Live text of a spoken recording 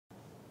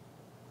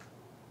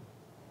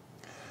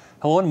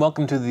Hello and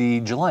welcome to the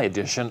July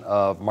edition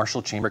of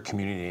Marshall Chamber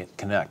Community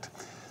Connect.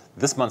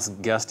 This month's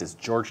guest is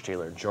George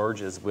Taylor. George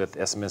is with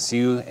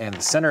SMSU and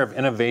the Center of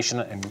Innovation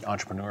and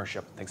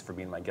Entrepreneurship. Thanks for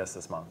being my guest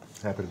this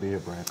month. Happy to be here,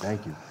 Brad.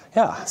 Thank you.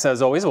 Yeah, so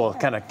as always, we'll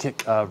kind of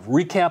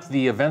recap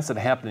the events that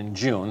happened in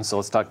June. So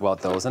let's talk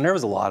about those. And there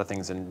was a lot of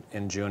things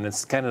in June.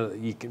 It's kind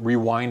of, you can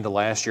rewind to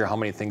last year, how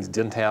many things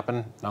didn't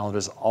happen. Now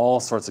there's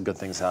all sorts of good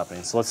things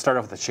happening. So let's start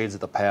off with the Shades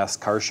of the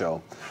Past car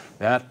show.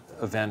 That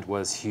event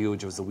was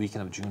huge. It was the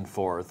weekend of June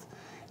 4th.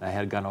 I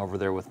had gone over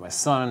there with my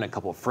son and a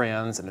couple of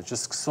friends, and it's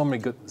just so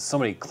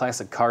many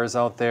classic cars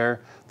out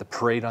there. The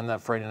parade on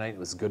that Friday night, it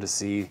was good to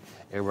see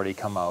everybody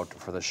come out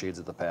for the Shades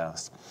of the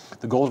Past.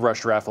 The Gold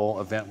Rush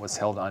raffle event was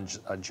held on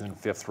June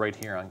 5th right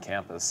here on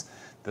campus.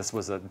 This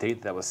was a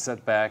date that was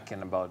set back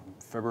in about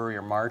February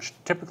or March.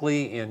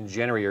 Typically in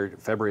January or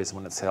February is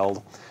when it's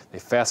held. They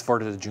fast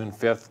forwarded to June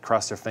 5th,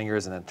 crossed their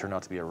fingers, and it turned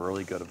out to be a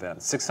really good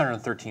event.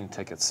 613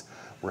 tickets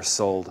were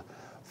sold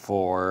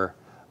for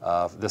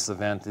this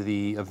event.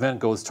 The event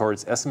goes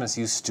towards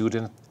SMSU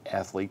Student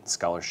Athlete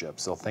Scholarship.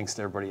 So thanks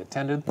to everybody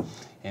attended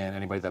and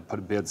anybody that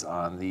put bids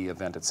on the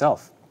event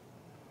itself.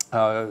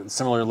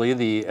 Similarly,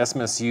 the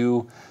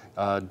SMSU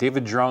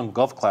David Drown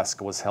Golf Classic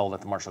was held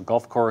at the Marshall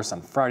Golf Course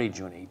on Friday,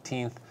 June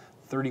 18th.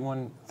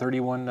 31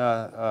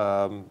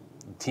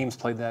 teams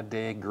played that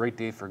day. Great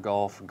day for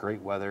golf,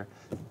 great weather.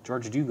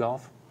 George, do you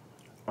golf?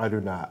 I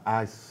do not.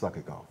 I suck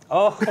at golf.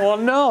 Oh, well,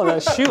 no,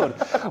 shoot.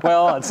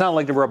 Well, it's not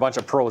like there were a bunch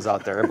of pros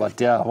out there, but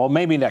yeah, well,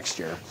 maybe next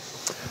year.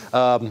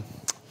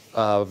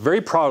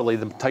 Very proudly,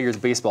 the Tigers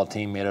baseball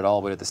team made it all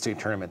the way to the state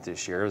tournament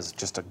this year. It was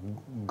just a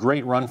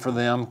great run for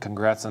them.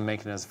 Congrats on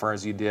making it as far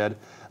as you did,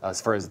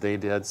 as far as they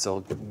did.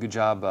 So good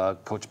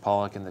job, Coach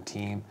Pollock and the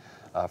team,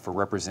 for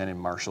representing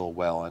Marshall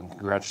well. And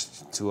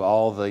congrats to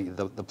all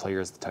the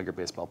players, the Tiger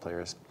baseball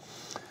players.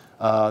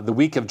 The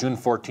week of June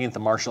 14th, the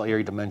Marshall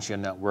Area Dementia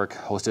Network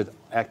hosted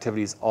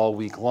activities all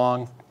week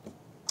long,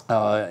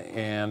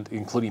 and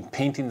including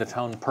painting the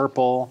town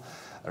purple.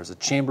 There's a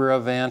chamber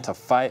event,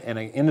 and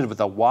it ended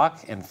with a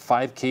walk and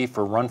 5K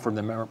for Run for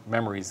the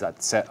Memories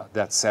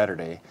that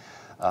Saturday.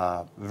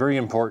 Very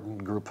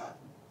important group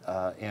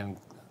in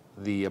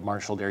the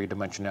Marshall Area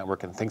Dementia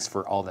Network, and thanks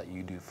for all that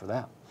you do for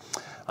that.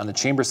 On the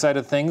chamber side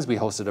of things, we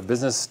hosted a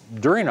business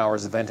during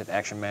hours event at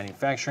Action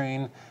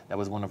Manufacturing. That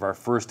was one of our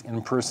first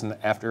in-person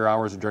after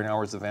hours or during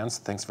hours events.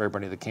 Thanks for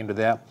everybody that came to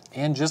that.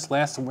 And just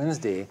last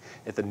Wednesday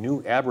at the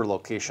new Abra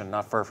location,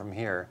 not far from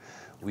here,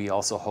 we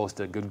also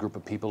hosted a good group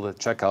of people to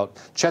check out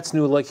Chet's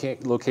new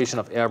location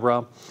of Abra.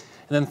 And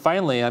then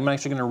finally, I'm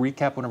actually going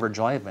to recap one of our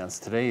July events.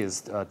 Today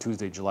is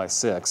Tuesday, July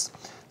 6th.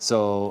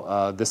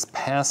 So this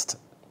past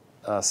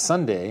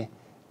Sunday,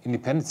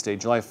 Independence Day,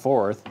 July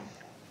 4th,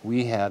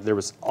 there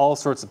was all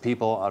sorts of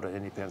people out at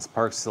Independence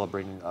Park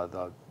celebrating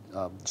the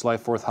July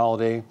 4th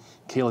holiday.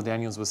 Kayla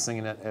Daniels was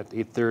singing at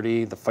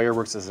 8:30. The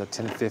fireworks is at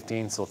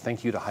 10:15. So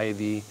thank you to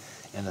Hy-Vee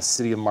and the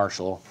City of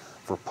Marshall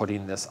for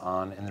putting this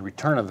on and the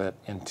return of it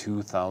in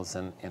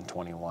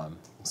 2021.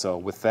 So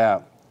with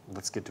that,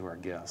 let's get to our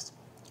guest.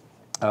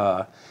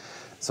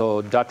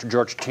 So Dr.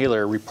 George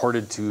Taylor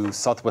reported to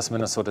Southwest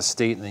Minnesota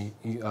State and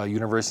the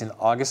University in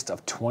August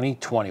of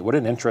 2020. What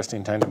an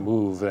interesting time to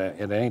move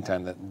at any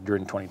time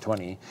during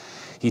 2020.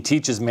 He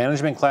teaches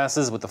management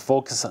classes with a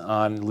focus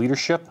on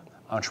leadership,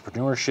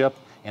 entrepreneurship,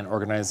 and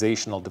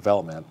organizational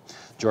development.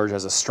 George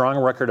has a strong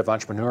record of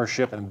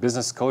entrepreneurship and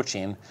business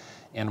coaching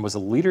and was a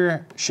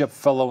leadership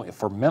fellow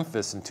for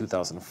Memphis in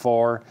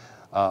 2004.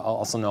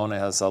 Also known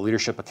as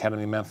Leadership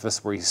Academy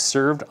Memphis, where he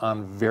served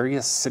on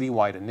various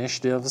citywide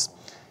initiatives.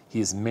 He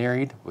is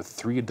married with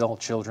 3 adult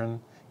children.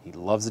 He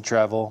loves to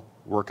travel,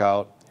 work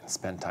out, and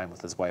spend time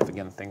with his wife.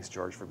 Again, thanks,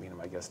 George, for being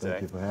my guest today.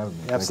 Thank you for having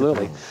me.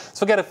 Absolutely.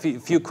 So I got a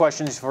few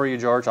questions for you,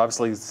 George.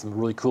 Obviously, some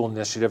really cool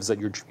initiatives that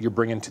you're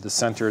bringing to the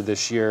center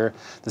this year.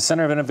 The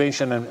Center of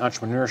Innovation and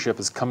Entrepreneurship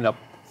is coming up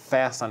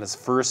fast on its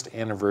first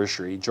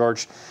anniversary.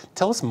 George,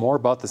 tell us more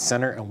about the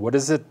center and what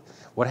has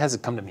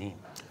it come to mean?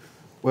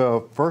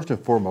 Well, first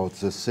and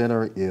foremost, the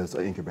center is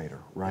an incubator,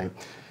 right?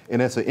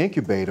 And as an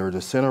incubator,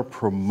 the center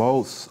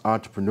promotes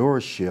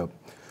entrepreneurship,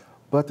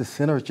 but the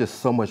center is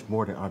just so much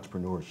more than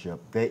entrepreneurship.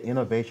 That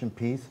innovation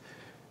piece,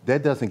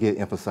 that doesn't get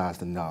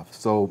emphasized enough.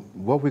 So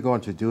what we're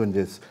going to do in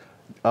this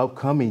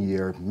upcoming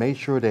year, make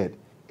sure that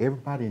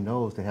everybody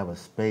knows they have a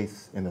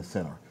space in the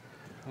center.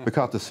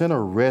 Because the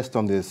center rests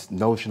on this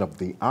notion of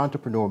the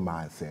entrepreneur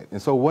mindset.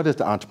 And so what is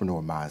the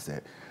entrepreneur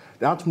mindset?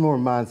 The entrepreneur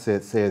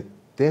mindset said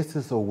this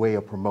is a way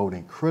of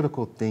promoting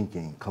critical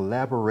thinking,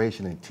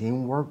 collaboration, and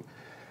teamwork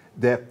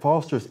that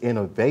fosters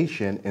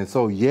innovation. And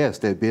so, yes,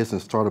 that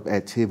business startup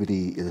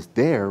activity is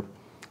there,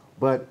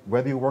 but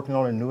whether you're working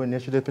on a new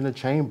initiative in the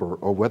chamber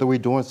or whether we're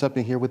doing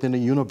something here within the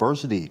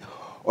university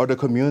or the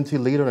community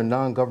leader, a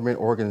non-government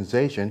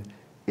organization,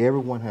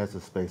 everyone has a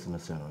space in the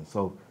center. And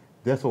so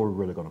that's what we're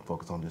really going to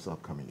focus on this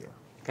upcoming year.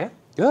 Okay,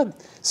 good.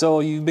 So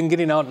you've been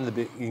getting out and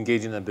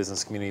engaging in the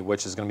business community,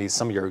 which is going to be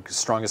some of your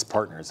strongest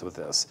partners with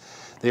this.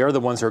 They are the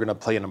ones who are going to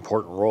play an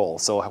important role.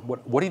 So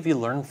what have you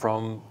learned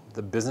from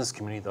the business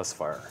community thus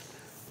far?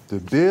 The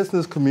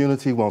business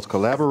community wants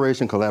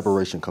collaboration,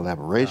 collaboration,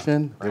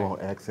 collaboration. Yeah, They right.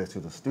 want access to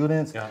the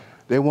students. Yeah.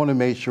 They want to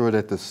make sure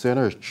that the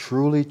center is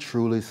truly,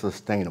 truly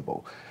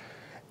sustainable.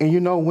 And you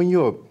know, when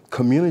you're a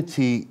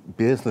community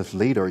business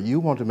leader,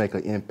 you want to make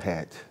an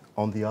impact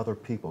on the other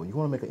people. You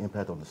want to make an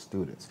impact on the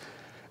students.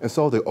 And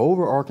so the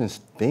overarching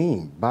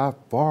theme by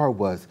far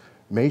was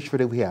make sure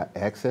that we have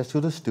access to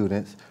the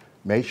students,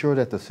 make sure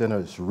that the center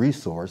is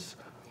resourced,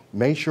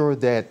 make sure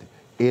that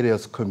it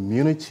is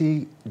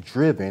community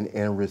driven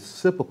and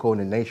reciprocal in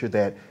the nature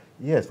that,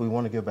 yes, we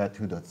want to give back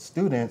to the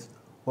students,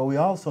 but we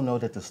also know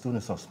that the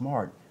students are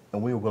smart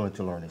and we're willing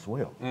to learn as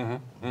well.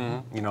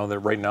 You know, that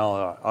right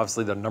now,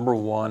 obviously the number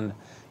one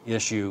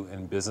issue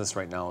in business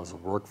right now is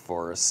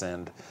workforce,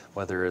 and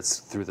whether it's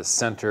through the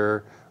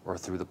center or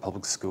through the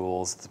public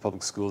schools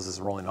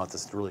is rolling out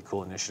this really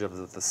cool initiative,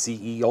 the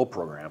CEO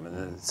program, and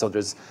then, so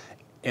there's,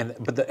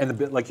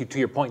 like you, to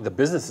your point, the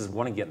businesses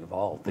want to get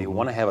involved. They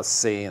want to have a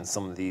say in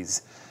some of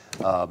these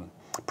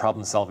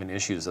problem-solving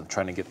issues of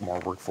trying to get more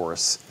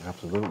workforce.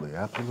 Absolutely,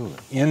 absolutely.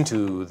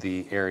 Into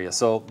the area.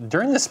 So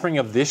during the spring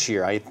of this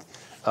year,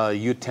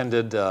 you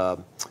attended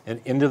an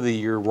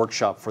end-of-the-year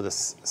workshop for the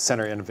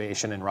Center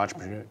Innovation and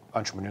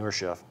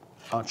Entrepreneurship.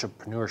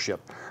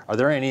 Are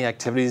there any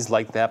activities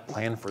like that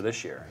planned for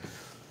this year?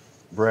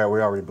 Brad,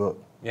 we already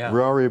booked. Yeah. We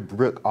already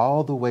booked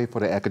all the way for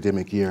the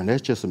academic year, and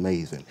that's just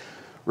amazing.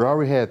 We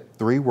already had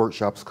 3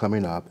 workshops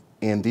coming up,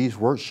 and these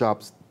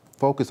workshops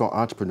focus on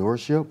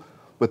entrepreneurship,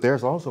 but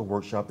there's also a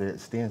workshop that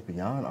extends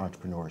beyond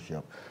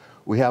entrepreneurship.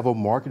 We have a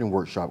marketing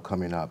workshop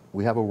coming up.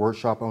 We have a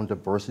workshop on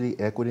diversity,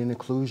 equity, and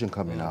inclusion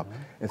coming up.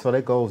 And so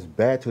that goes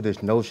back to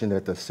this notion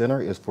that the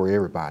center is for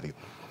everybody.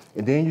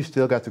 And then you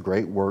still got the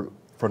great work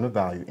from the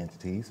value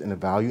entities, and the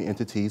value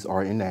entities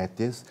are in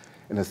Actis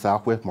in the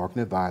Southwest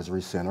Marketing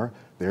Advisory Center.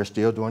 They're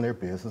still doing their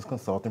business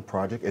consulting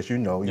project. As you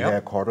know, you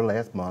had Carter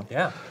last month.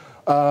 Yeah.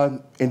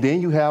 And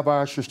then you have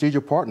our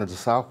strategic partner, the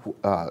South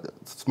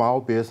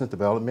Small Business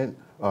Development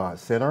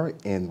Center,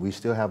 and we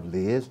still have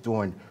Liz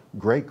doing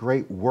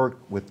great work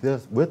with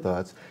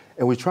us.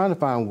 And we're trying to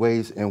find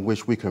ways in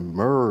which we can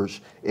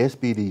merge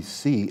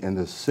SBDC and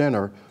the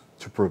center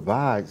to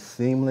provide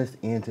seamless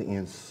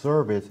end-to-end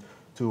service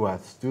to our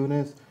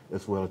students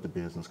as well as the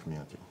business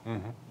community.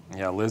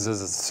 Yeah, Liz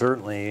is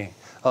certainly,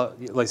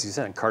 like you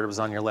said, Carter was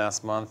on here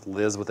last month.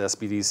 Liz with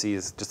SBDC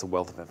is just a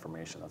wealth of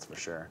information, that's for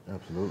sure.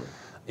 Absolutely.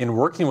 In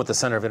working with the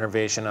Center of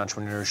Innovation and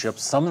Entrepreneurship,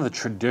 some of the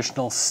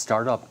traditional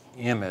startup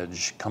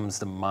image comes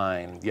to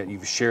mind, yet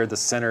you've shared the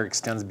center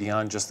extends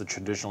beyond just the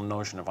traditional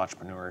notion of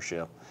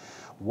entrepreneurship.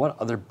 What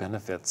other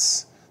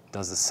benefits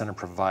does the center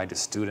provide to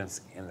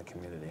students in the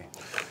community?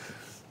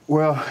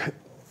 Well,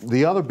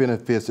 the other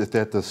benefits is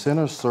that the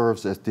center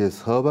serves as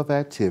this hub of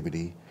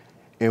activity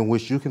in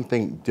which you can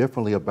think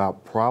differently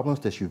about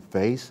problems that you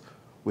face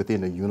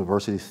within the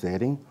university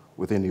setting,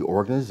 within the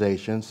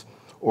organizations,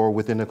 or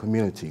within the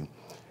community.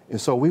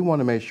 And so we want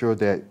to make sure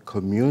that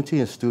community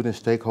and student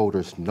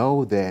stakeholders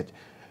know that,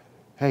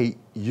 hey,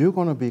 you're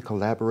going to be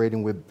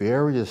collaborating with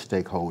various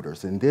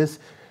stakeholders. And this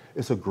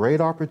is a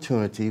great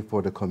opportunity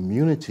for the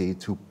community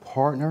to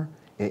partner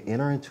and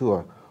enter into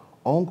an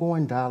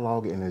ongoing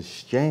dialogue and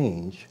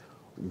exchange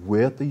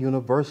with the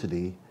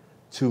university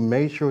to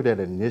make sure that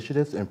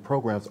initiatives and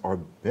programs are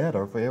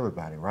better for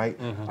everybody, right?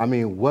 I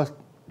mean, what's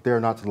there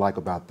not to like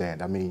about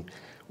that? I mean,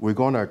 we're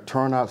going to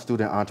turn out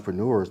student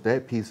entrepreneurs.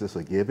 That piece is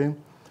a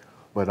given.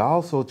 But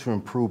also to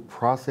improve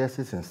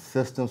processes and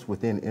systems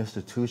within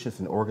institutions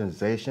and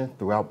organizations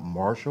throughout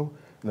Marshall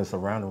and the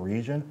surrounding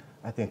region.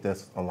 I think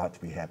that's a lot to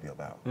be happy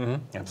about.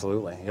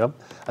 Absolutely, yep.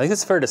 I think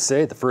it's fair to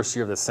say the first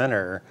year of the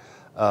center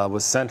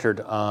was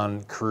centered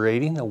on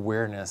creating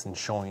awareness and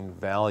showing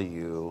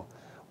value.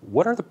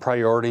 What are the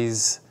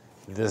priorities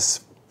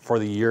for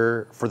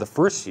the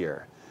first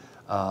year?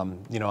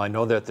 You know, I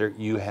know that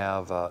you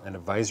have an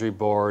advisory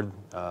board,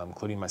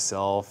 including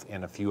myself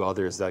and a few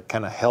others that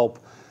kind of help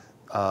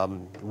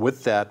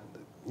with that,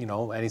 you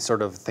know, any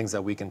sort of things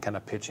that we can kind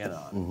of pitch in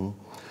on.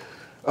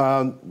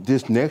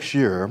 This next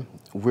year,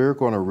 we're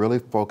going to really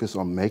focus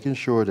on making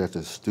sure that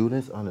the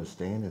students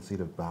understand and see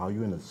the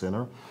value in the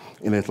center.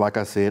 And it's like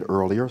I said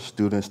earlier,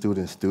 student,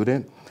 student,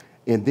 student.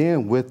 And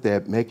then with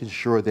that, making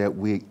sure that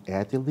we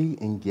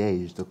actively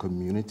engage the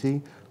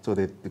community so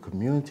that the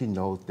community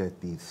knows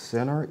that the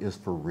center is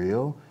for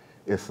real,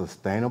 it's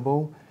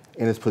sustainable,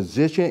 and it's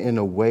positioned in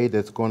a way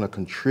that's going to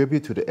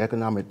contribute to the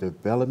economic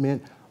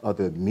development of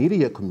the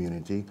immediate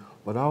community,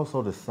 but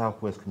also the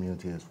Southwest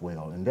community as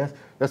well. And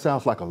that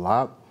sounds like a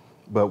lot,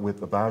 but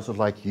with advisors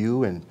like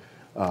you and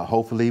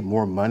hopefully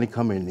more money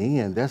coming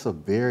in, that's a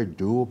very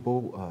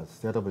doable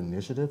set of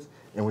initiatives,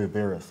 and we're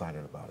very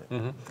excited about it.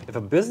 If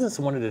a business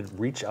wanted to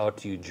reach out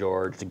to you,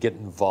 George, to get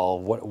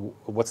involved,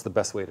 what's the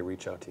best way to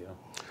reach out to you?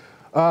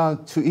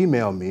 To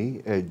email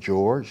me at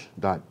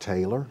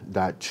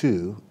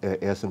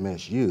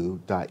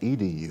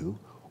george.taylor.2@smsu.edu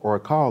or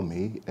call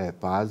me at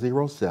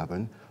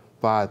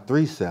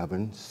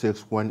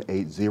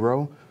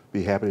 507-537-6180.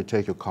 Be happy to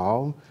take your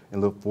call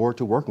and look forward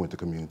to working with the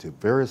community.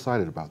 Very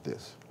excited about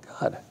this.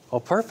 Good.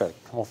 Well, perfect.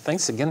 Well,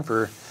 thanks again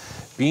for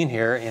being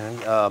here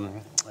and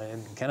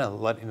kind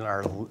of letting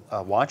our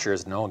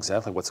watchers know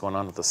exactly what's going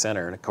on with the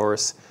center. And of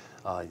course,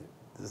 the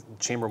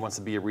chamber wants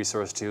to be a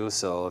resource too.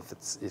 So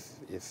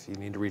if you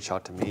need to reach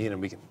out to me, and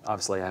we can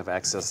obviously have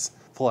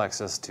full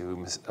access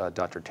to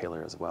Dr.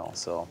 Taylor as well.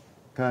 So.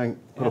 Can I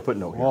put a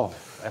footnote here? Oh,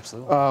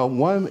 absolutely.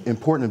 One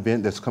important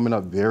event that's coming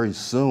up very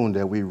soon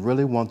that we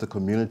really want the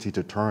community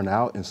to turn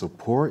out and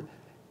support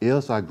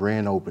is our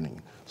grand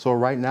opening. So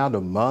right now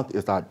the month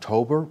is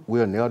October.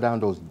 We'll nail down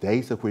those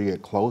dates if we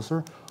get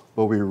closer,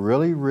 but we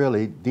really,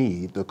 really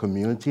need the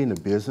community and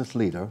the business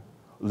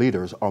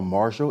leaders of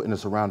Marshall and the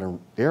surrounding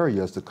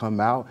areas to come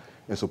out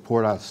and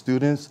support our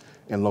students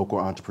and local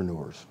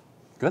entrepreneurs.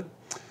 Good.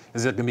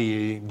 Is it going to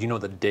be, do you know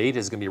the date?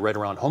 Is it going to be right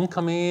around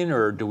homecoming,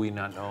 or do we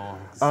not know?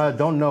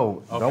 Don't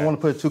know. Okay. Don't want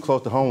to put it too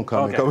close to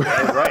homecoming. Okay.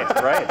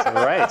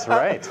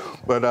 right.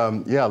 But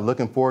yeah,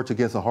 looking forward to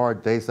getting some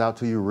hard dates out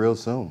to you real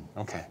soon.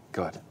 Okay,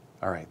 good.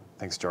 All right,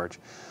 thanks, George.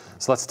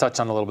 So let's touch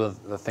on a little bit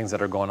of the things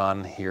that are going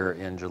on here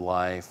in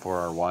July for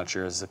our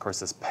watchers. Of course,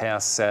 this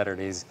past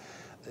Saturday's,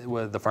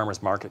 the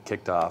farmers market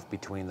kicked off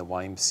between the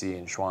YMCA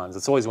and Schwann's.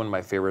 It's always one of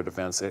my favorite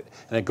events, and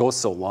it goes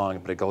so long,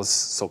 but it goes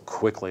so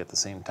quickly at the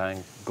same time.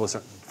 It goes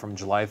from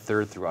July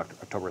 3rd through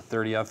October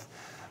 30th.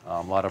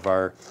 A lot of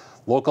our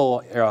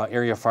local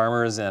area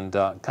farmers and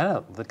kind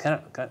of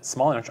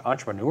small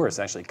entrepreneurs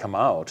actually come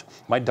out.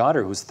 My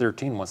daughter, who's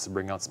 13, wants to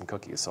bring out some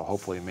cookies, so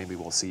hopefully maybe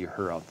we'll see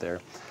her out there.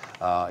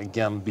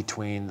 Again,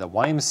 between the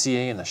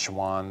YMCA and the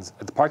Schwann's,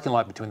 at the parking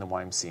lot between the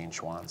YMCA and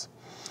Schwann's.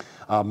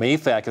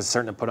 Mayfac is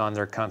starting to put on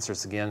their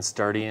concerts again,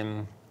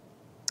 starting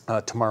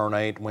tomorrow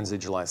night, Wednesday,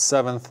 July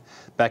 7th,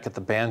 back at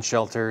the band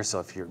shelter. So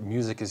if your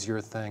music is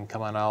your thing,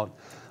 come on out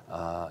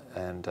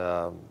and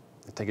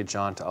take a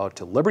jaunt out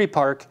to Liberty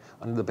Park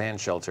under the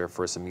band shelter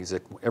for some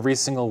music every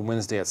single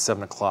Wednesday at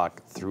 7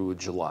 o'clock through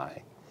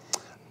July.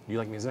 You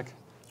like music?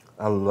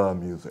 I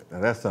love music,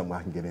 and that's something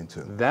I can get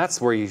into. That's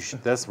where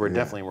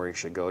definitely where you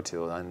should go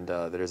to. And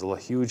there's a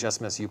huge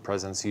SMSU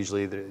presence.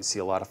 Usually, you see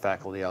a lot of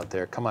faculty out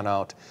there. Come on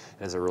out;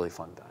 it is a really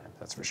fun time.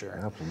 That's for sure.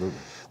 Absolutely.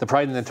 The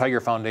Pride in the Tiger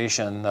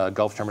Foundation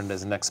golf tournament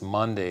is next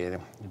Monday,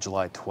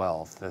 July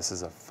 12th. This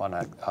is a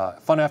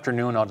fun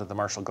afternoon out at the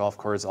Marshall Golf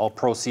Course. All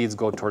proceeds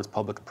go towards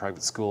public and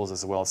private schools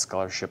as well as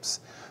scholarships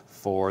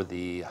for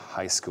the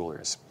high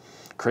schoolers.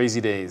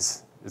 Crazy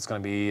Days. It's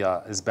going to be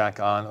is back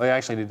on. Well,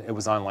 actually, it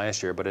was on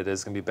last year, but it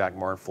is going to be back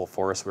more in full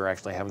force. We're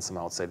actually having some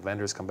outside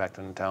vendors come back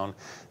to town.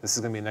 This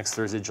is going to be next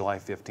Thursday, July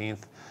 15th.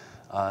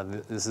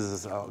 This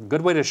is a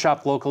good way to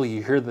shop local.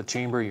 You hear the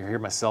chamber, you hear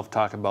myself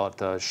talk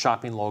about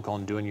shopping local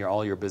and doing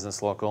all your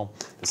business local.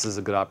 This is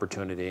a good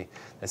opportunity.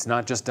 It's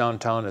not just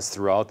downtown; it's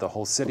throughout the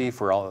whole city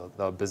for all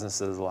the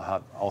businesses. Will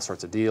have all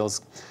sorts of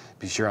deals.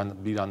 Be sure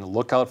be on the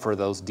lookout for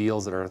those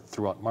deals that are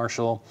throughout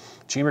Marshall.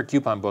 Chamber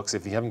coupon books,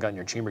 if you haven't gotten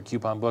your chamber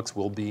coupon books,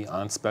 will be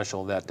on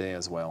special that day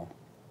as well.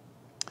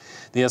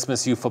 The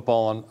SMSU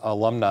football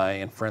alumni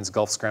and friends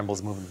golf scramble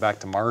is moving back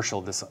to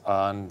Marshall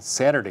on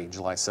Saturday,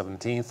 July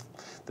 17th.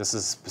 This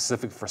is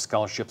specific for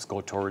scholarships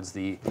go towards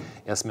the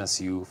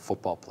SMSU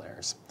football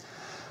players.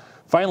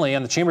 Finally,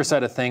 on the chamber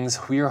side of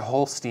things, we are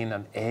hosting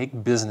an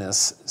Ag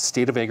Business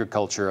State of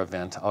Agriculture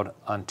event out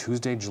on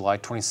Tuesday, July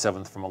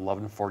 27th from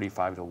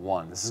 11:45 to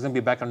 1. This is going to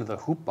be back under the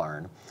Hoop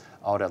Barn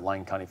out at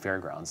Lyon County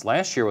Fairgrounds.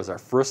 Last year was our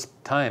first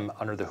time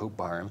under the Hoop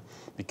Barn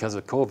because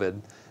of COVID,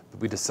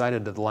 but we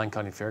decided that the Lyon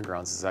County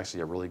Fairgrounds is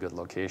actually a really good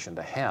location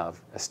to have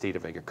a State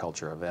of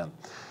Agriculture event.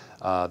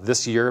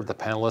 This year, the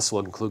panelists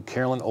will include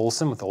Carolyn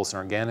Olson with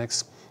Olson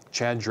Organics,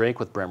 Chad Drake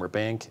with Bremer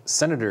Bank,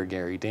 Senator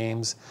Gary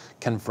Dames,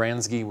 Ken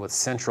Fransky with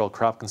Central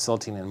Crop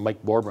Consulting, and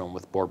Mike Borbroom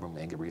with Borbroom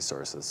Ag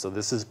Resources. So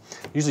this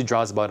usually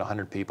draws about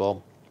 100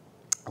 people.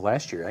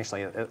 Last year,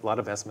 actually, a lot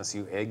of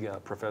SMSU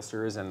Ag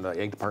professors and the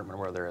Ag department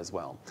were there as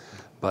well.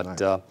 But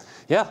nice.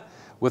 Yeah,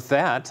 with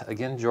that,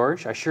 again,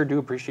 George, I sure do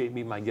appreciate you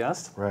being my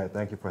guest. Right,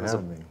 thank you for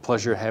having me.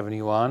 Pleasure having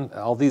you on.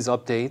 All these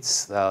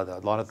updates, a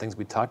lot of things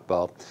we talked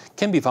about,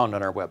 can be found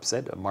on our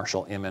website at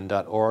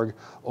marshallmn.org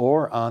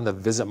or on the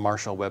Visit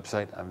Marshall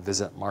website on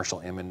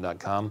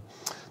visitmarshallmn.com.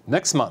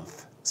 Next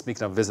month,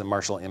 speaking of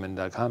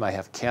visitmarshallmn.com, I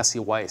have Cassie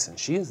Weiss, and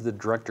she is the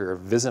director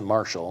of Visit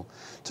Marshall,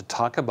 to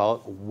talk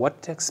about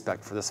what to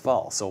expect for this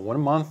fall. So 1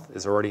 month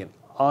is already in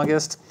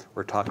August.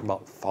 We're talking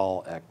about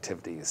fall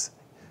activities.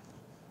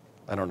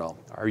 I don't know.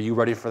 Are you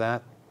ready for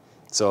that?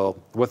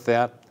 So with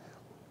that,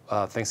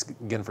 thanks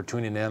again for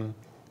tuning in,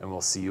 and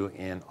we'll see you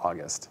in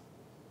August.